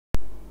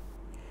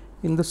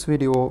In this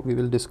video, we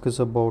will discuss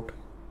about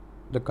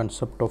the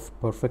concept of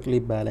perfectly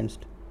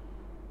balanced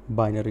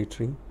binary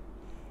tree.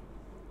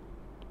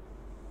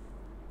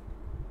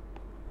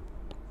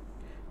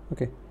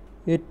 Okay,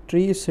 a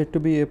tree is said to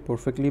be a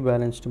perfectly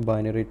balanced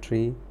binary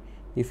tree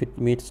if it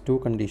meets two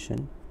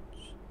conditions.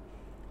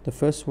 The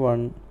first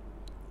one,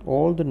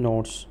 all the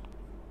nodes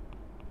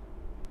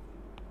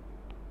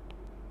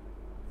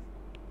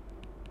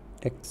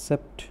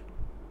except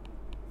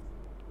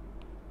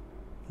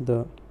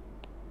the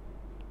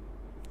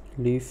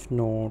leaf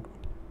node,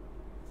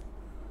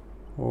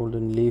 all the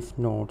leaf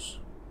nodes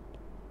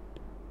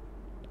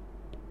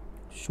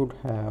should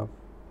have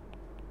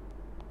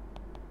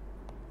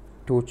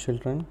two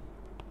children.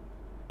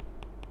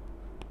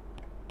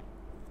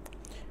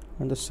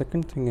 And the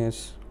second thing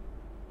is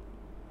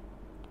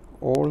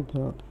all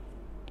the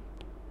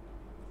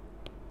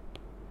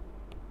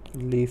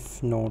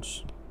leaf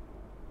nodes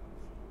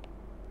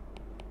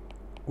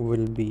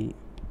will be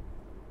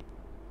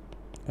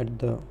at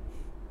the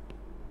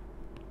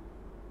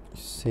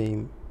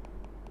same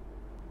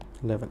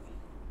level.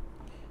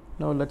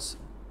 Now let's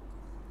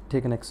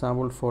take an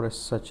example for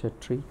such a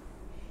tree.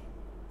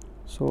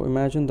 So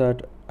imagine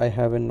that I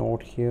have a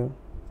node here,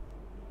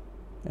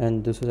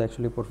 and this is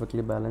actually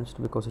perfectly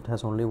balanced because it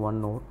has only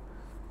one node.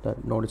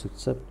 That node is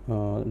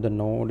the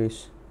node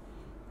is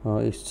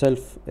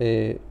itself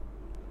a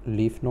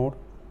leaf node.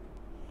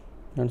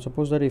 And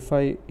suppose that if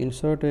I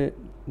insert a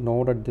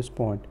node at this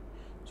point,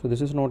 so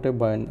this is not a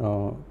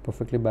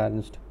perfectly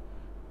balanced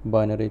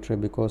binary tree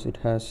because it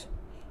has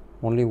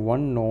only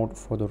one node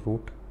for the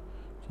root,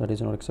 so that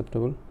is not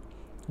acceptable.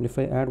 And if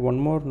I add one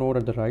more node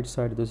at the right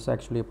side, this is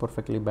actually a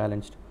perfectly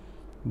balanced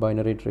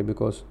binary tree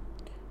because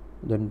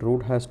the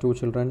root has two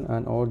children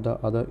and all the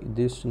other,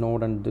 this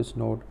node and this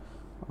node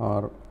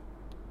are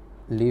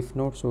leaf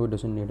nodes, so it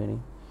doesn't need any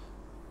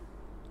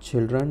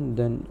children.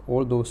 Then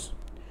all those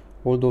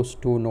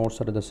two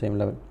nodes are at the same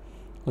level.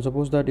 Now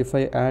suppose that if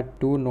I add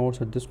two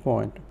nodes at this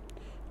point,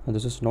 and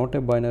this is not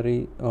a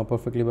binary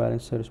perfectly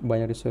balanced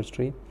binary search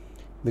tree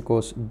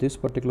because this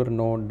particular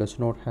node does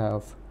not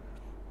have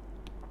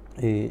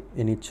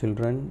any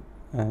children,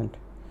 and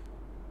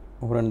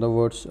or in other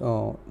words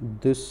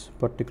this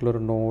particular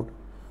node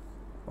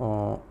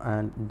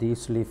and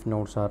these leaf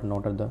nodes are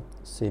not at the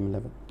same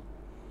level.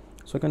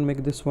 So I can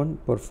make this one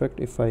perfect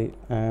if I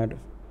add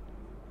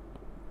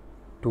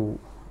two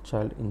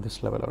child in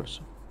this level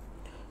also.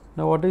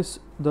 Now what is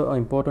the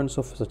importance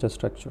of such a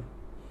structure?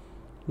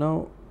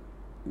 Now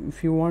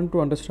if you want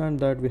to understand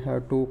that, we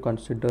have to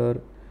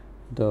consider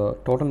the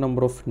total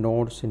number of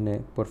nodes in a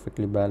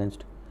perfectly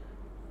balanced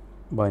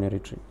binary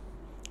tree.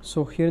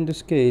 So here in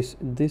this case,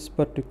 this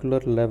particular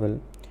level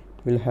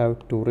will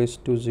have 2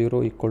 raised to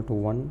 0 equal to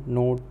 1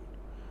 node,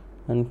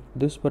 and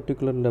this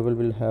particular level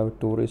will have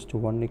 2 raised to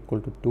 1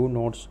 equal to 2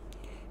 nodes.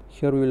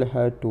 Here we will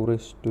have 2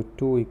 raised to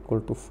 2 equal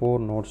to 4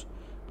 nodes,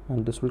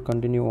 and this will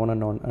continue on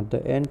and on. At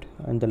the end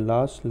and the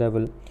last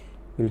level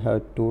will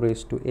have 2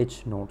 raised to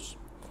h nodes.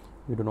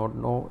 We do not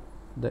know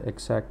the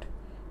exact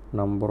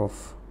number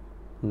of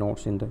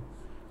nodes in the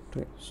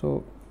tree,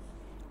 so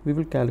we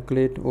will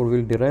calculate or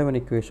we will derive an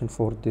equation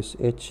for this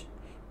h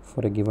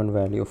for a given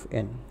value of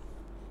n.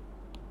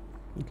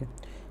 Okay,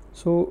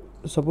 so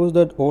suppose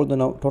that all the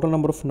total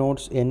number of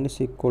nodes n is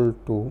equal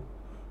to,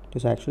 it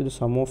is actually the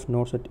sum of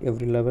nodes at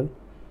every level.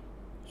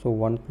 So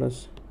 1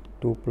 plus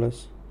 2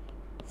 plus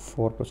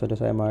 4 plus, that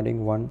is I am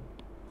adding 1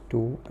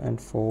 2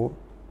 and 4.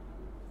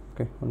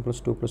 Okay, 1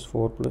 plus 2 plus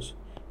 4 plus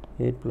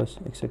 8 plus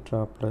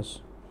etc.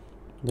 plus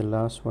the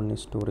last one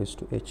is 2 raised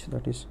to h,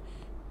 that is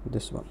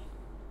this one.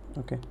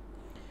 Okay,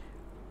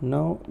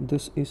 now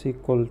this is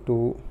equal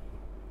to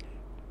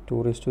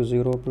 2 raised to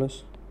 0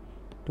 plus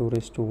 2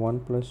 raised to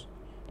 1 plus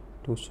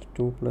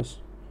 2 plus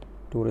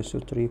 2 raised to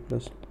 3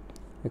 plus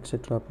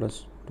etc.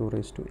 plus 2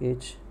 raised to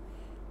h,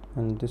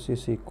 and this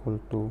is equal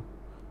to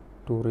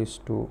 2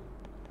 raised to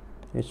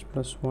h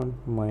plus 1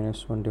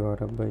 minus 1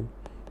 divided by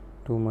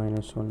 2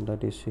 minus 1,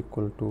 that is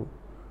equal to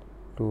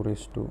 2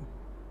 raised to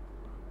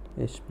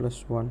h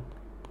plus 1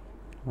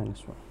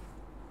 minus 1.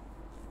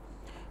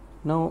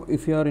 Now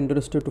if you are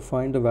interested to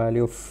find the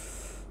value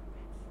of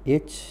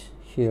h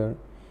here,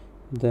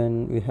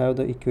 then we have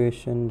the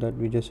equation that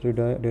we just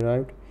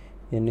derived.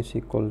 N is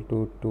equal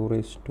to 2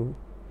 raised to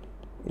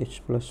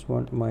h plus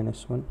 1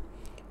 minus 1,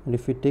 and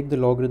if we take the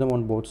logarithm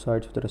on both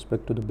sides with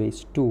respect to the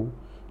base 2,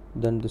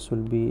 then this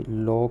will be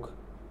log,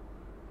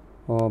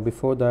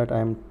 before that I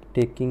am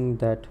taking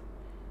that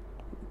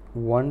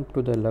 1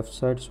 to the left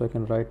side, so I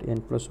can write n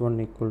plus 1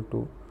 equal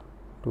to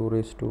 2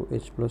 raised to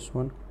h plus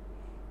 1.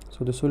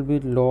 So this will be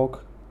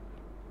log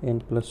n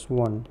plus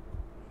 1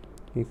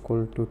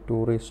 equal to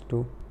 2 raised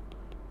to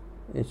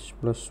h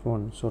plus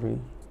 1, sorry,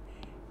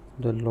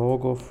 the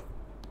log of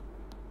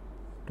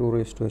 2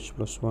 raised to h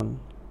plus 1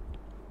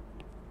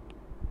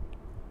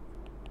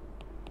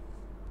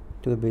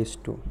 to the base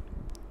 2.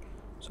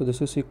 So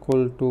this is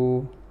equal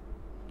to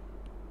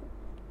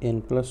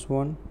n plus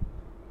 1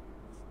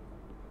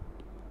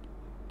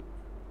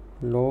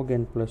 log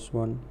n plus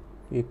 1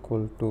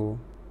 equal to,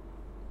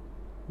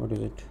 what is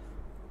it,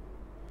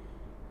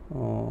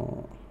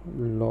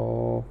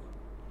 log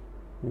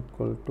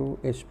equal to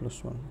h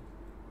plus 1.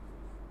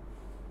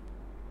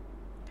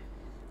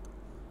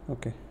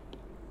 Okay,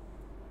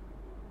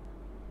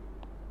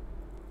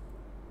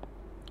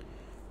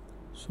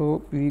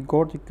 so we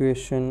got the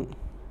equation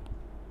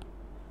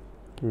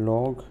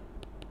log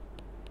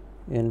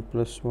n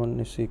plus 1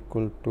 is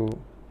equal to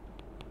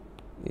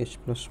h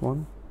plus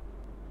 1,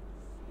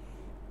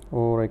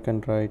 or I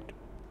can write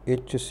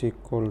h is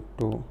equal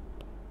to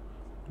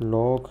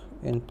log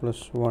n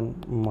plus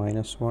 1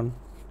 minus 1,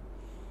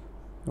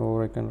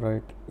 or I can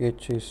write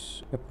h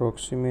is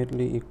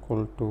approximately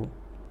equal to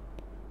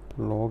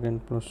log n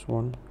plus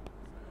 1,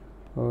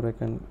 or I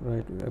can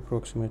write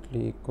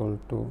approximately equal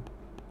to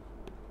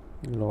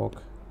log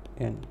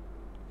n.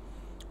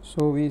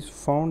 So we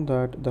found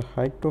that the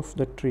height of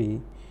the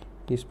tree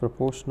is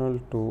proportional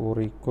to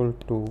or equal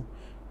to,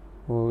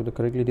 or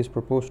correctly it is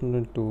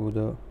proportional to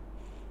the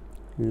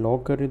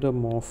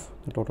logarithm of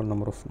the total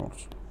number of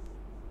nodes.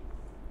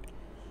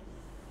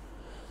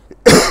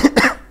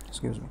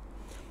 Excuse me.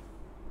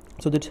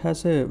 So this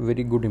has a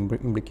very good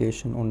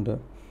implication on the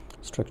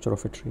structure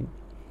of a tree.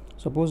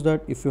 Suppose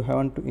that if you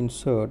want to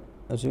insert,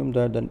 assume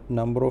that the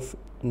number of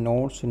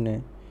nodes in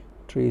a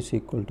tree is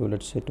equal to,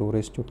 let's say, 2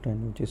 raised to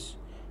 10, which is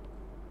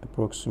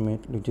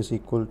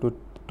equal to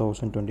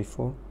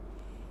 1024.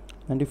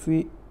 And if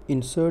we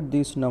insert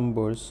these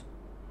numbers,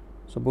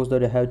 suppose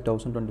that I have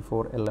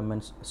 1024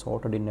 elements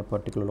sorted in a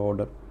particular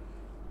order.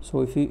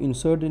 So if we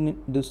insert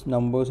in these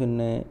numbers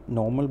in a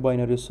normal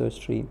binary search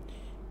tree,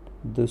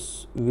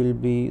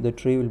 the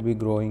tree will be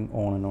growing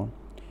on and on.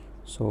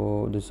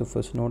 So this is the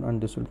first node, and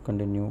this will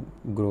continue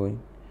growing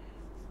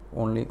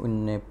only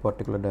in a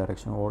particular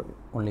direction, or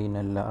only in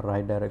a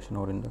right direction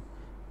or in the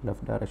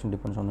left direction,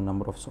 depends on the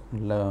number of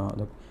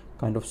the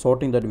kind of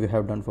sorting that we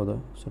have done for the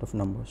set of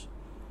numbers.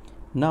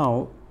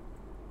 Now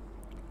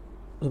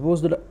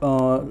suppose that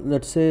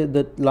let's say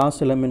that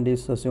last element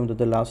is, assume that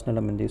the last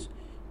element is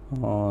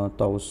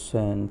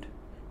 1000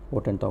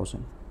 or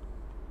 10,000.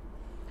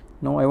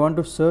 Now I want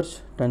to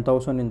search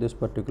 10,000 in this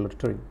particular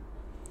tree.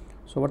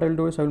 So what I will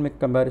do is I will make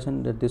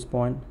comparison at this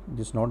point,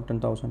 this not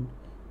 10,000,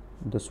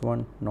 this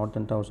one not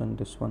 10,000,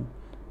 this one,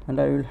 and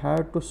I will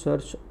have to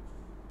search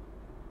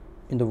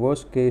in the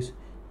worst case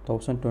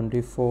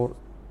 1024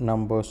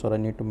 numbers, or I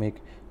need to make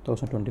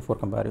 1024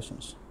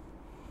 comparisons.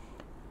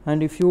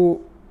 And if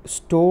you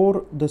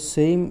store the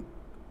same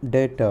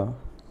data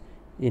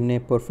in a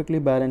perfectly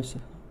balanced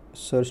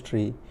search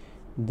tree,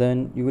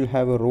 then you will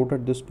have a root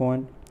at this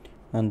point,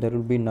 and there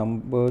will be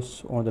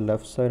numbers on the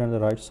left side and the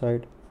right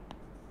side.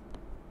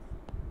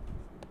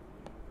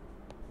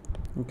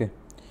 Okay,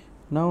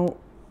 now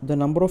the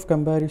number of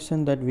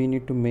comparison that we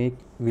need to make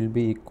will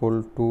be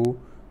equal to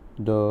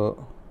the,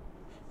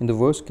 in the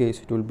worst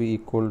case it will be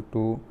equal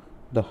to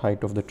the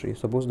height of the tree.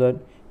 Suppose that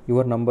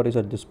your number is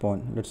at this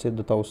point, let's say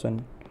the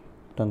 10,000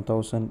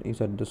 is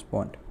at this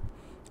point.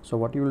 So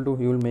what you will do,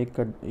 you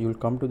will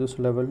come to this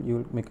level, you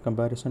will make a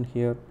comparison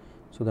here.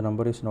 So the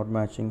number is not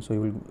matching, so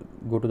you will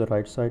go to the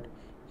right side.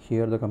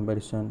 Here the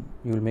comparison,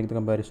 you will make the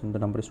comparison, the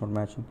number is not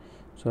matching.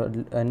 So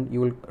and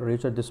you will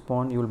reach at this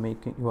point, you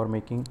are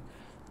making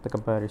the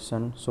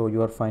comparison, so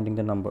you are finding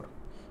the number.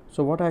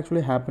 So what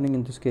actually happening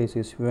in this case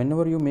is,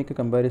 whenever you make a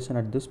comparison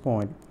at this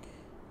point,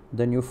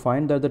 then you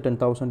find that the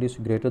 10,000 is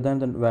greater than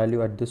the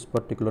value at this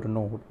particular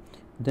node,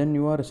 then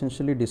you are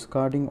essentially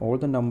discarding all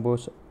the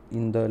numbers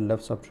in the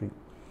left subtree,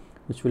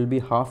 which will be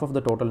half of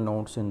the total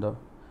nodes in the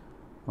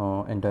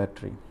entire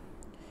tree.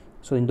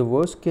 So in the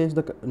worst case,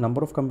 the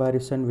number of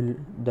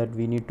comparison that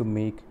we need to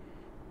make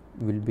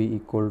will be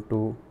equal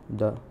to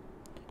the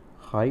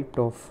height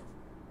of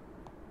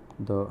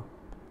the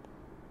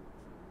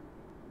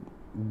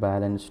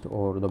balanced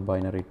or the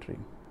binary tree.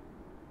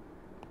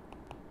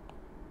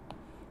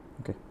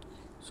 Okay,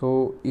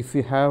 so if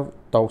we have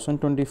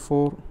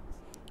 1024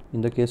 in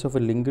the case of a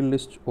linked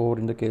list, or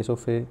in the case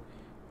of a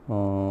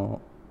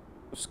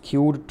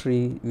skewed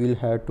tree, we will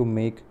have to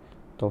make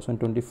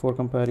 1024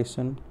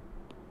 comparisons,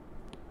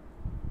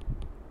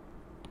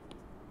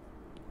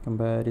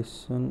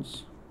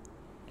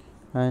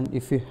 and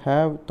if you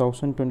have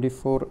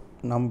 1024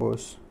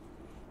 numbers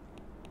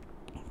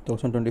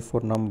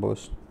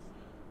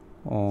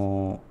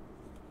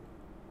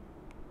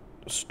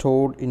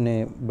stored in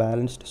a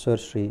balanced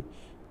search tree,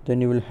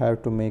 then you will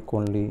have to make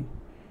only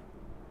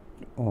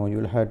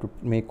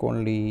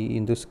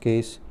in this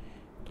case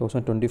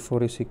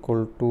 1024 is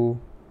equal to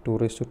 2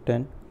 raised to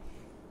 10.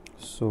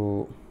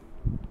 So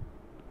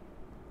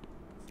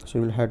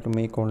you will have to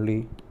make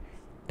only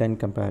 10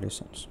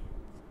 comparisons.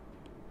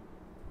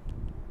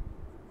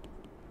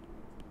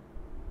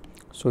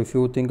 So if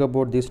you think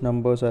about these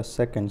numbers as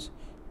seconds,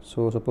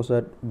 so suppose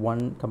that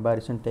one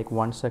comparison take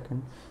 1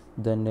 second,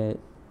 then a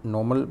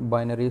normal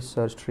binary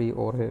search tree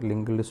or a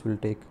linked list will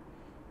take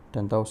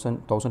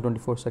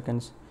 1024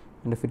 seconds,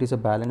 and if it is a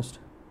balanced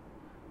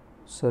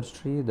search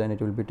tree, then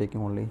it will be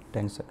taking only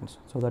 10 seconds.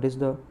 So that is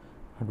the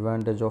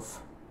advantage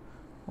of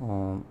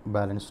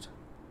balanced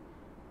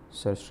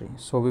search tree.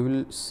 So we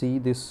will see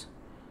this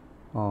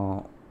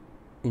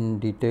in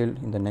detail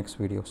in the next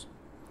videos.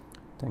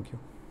 Thank you.